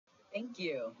Thank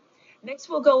you. Next,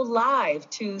 we'll go live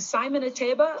to Simon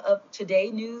Ateba of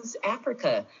Today News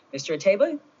Africa. Mr.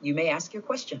 Ateba, you may ask your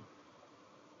question.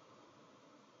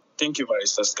 Thank you,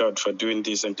 Barrister Scott, for doing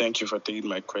this, and thank you for taking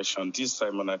my question. This is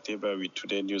Simon Ateba with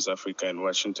Today News Africa in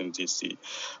Washington, D.C.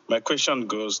 My question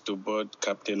goes to both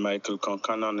Captain Michael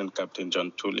Concannon and Captain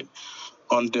John Tully.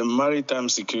 On the maritime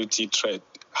security threat,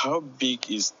 how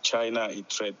big is China a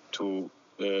threat to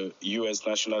U.S.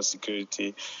 national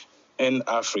security in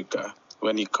Africa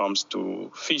when it comes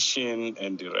to fishing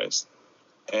and the rest?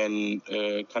 And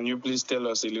can you please tell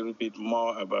us a little bit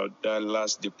more about that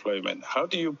last deployment? How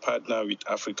do you partner with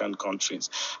African countries?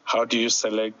 How do you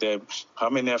select them? How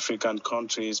many African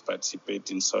countries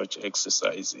participate in such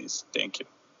exercises? Thank you.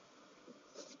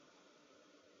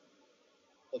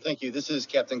 Well, thank you. This is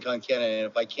Captain Concannon, and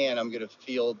if I can, I'm going to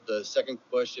field the second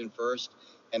question first,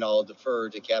 and I'll defer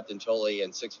to Captain Tully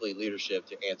and Sixth Fleet leadership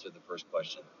to answer the first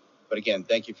question. But again,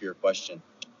 thank you for your question.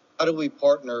 How do we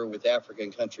partner with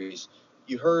African countries?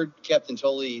 You heard Captain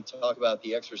Tully talk about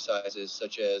the exercises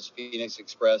such as Phoenix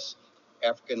Express,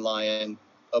 African Lion,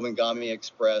 Obangami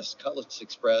Express, Cutlass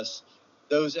Express,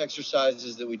 those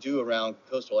exercises that we do around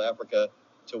coastal Africa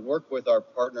to work with our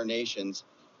partner nations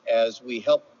as we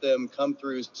help them come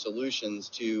through solutions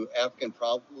to African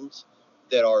problems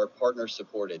that our partners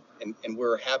supported. And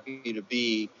we're happy to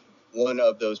be one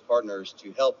of those partners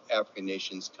to help African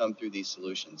nations come through these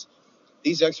solutions.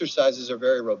 These exercises are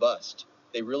very robust.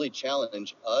 They really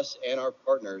challenge us and our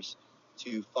partners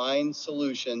to find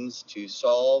solutions to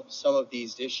solve some of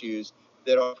these issues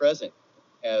that are present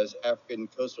as African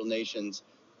coastal nations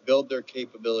build their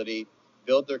capability,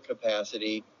 build their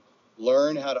capacity,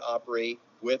 learn how to operate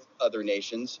with other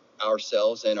nations,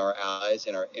 ourselves and our allies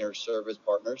and our inter-service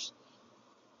partners.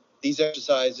 These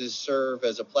exercises serve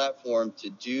as a platform to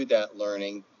do that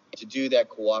learning, to do that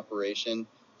cooperation,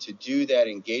 to do that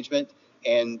engagement,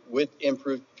 and with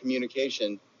improved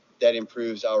communication, that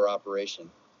improves our operation.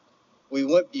 We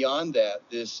went beyond that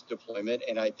this deployment,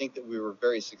 and I think that we were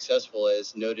very successful,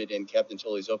 as noted in Captain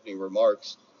Tully's opening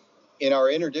remarks, in our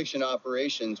interdiction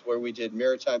operations, where we did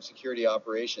maritime security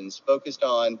operations focused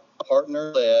on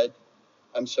partner-led,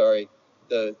 our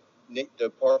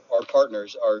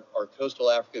partners, our coastal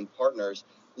African partners,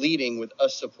 leading with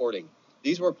us supporting.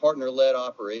 These were partner-led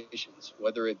operations,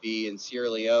 whether it be in Sierra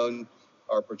Leone,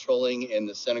 our patrolling in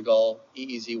the Senegal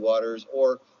EEZ waters,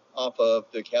 or off of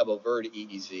the Cabo Verde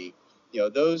EEZ.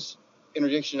 Those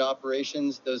interdiction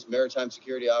operations, those maritime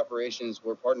security operations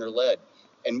were partner-led.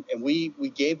 And we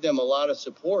gave them a lot of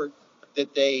support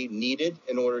that they needed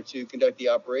in order to conduct the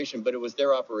operation, but it was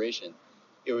their operation.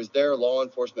 It was their law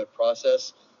enforcement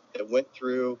process that went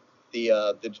through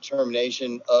the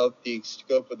determination of the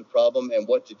scope of the problem and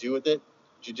what to do with it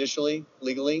judicially,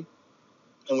 legally,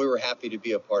 and we were happy to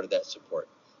be a part of that support.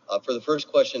 For the first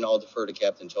question, I'll defer to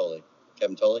Captain Tully.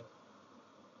 Captain Tully?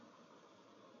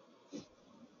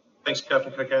 Thanks,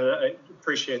 Captain Concannon. I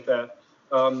appreciate that.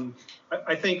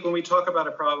 I think when we talk about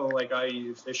a problem like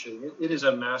IUU fishing, it is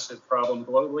a massive problem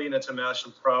globally, and it's a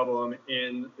massive problem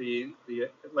in the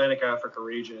Atlantic Africa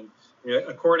region.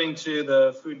 According to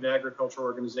the Food and Agriculture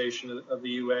Organization of the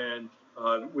UN,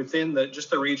 within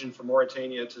just the region from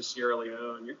Mauritania to Sierra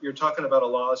Leone, you're talking about a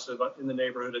loss of in the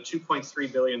neighborhood of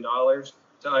 $2.3 billion to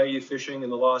IUU fishing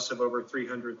and the loss of over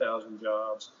 300,000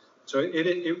 jobs. So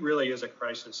it really is a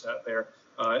crisis out there.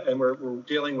 And we're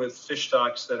dealing with fish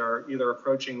stocks that are either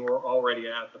approaching or already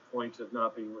at the point of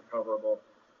not being recoverable.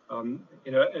 And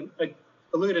I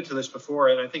alluded to this before,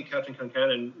 and I think Captain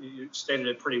Concannon stated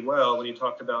it pretty well when he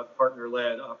talked about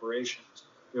partner-led operations.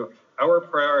 Our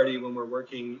priority when we're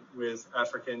working with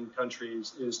African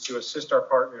countries is to assist our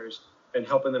partners in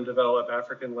helping them develop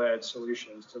African-led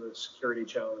solutions to the security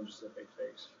challenges that they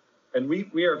face. And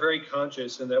we are very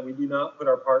conscious in that we do not put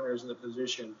our partners in a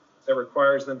position that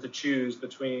requires them to choose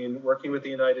between working with the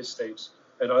United States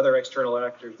and other external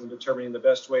actors when determining the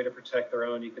best way to protect their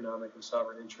own economic and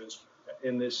sovereign interests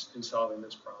in solving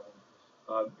this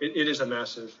problem. It is a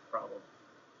massive problem.